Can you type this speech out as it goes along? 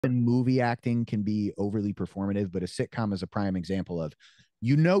And movie acting can be overly performative, but a sitcom is a prime example of,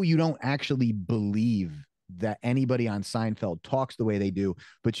 you don't actually believe that anybody on Seinfeld talks the way they do,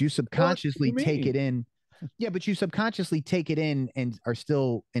 but you What do subconsciously you take mean? it in. Yeah, but you subconsciously take it in and are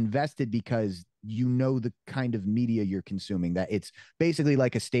still invested because you know the kind of media you're consuming, that it's basically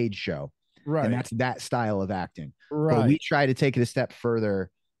like a stage show. And Right. that's that style of acting. But we Right. try to take it a step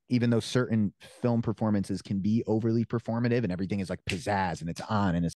further, even though certain film performances can be overly performative and everything is like pizzazz and it's on and it's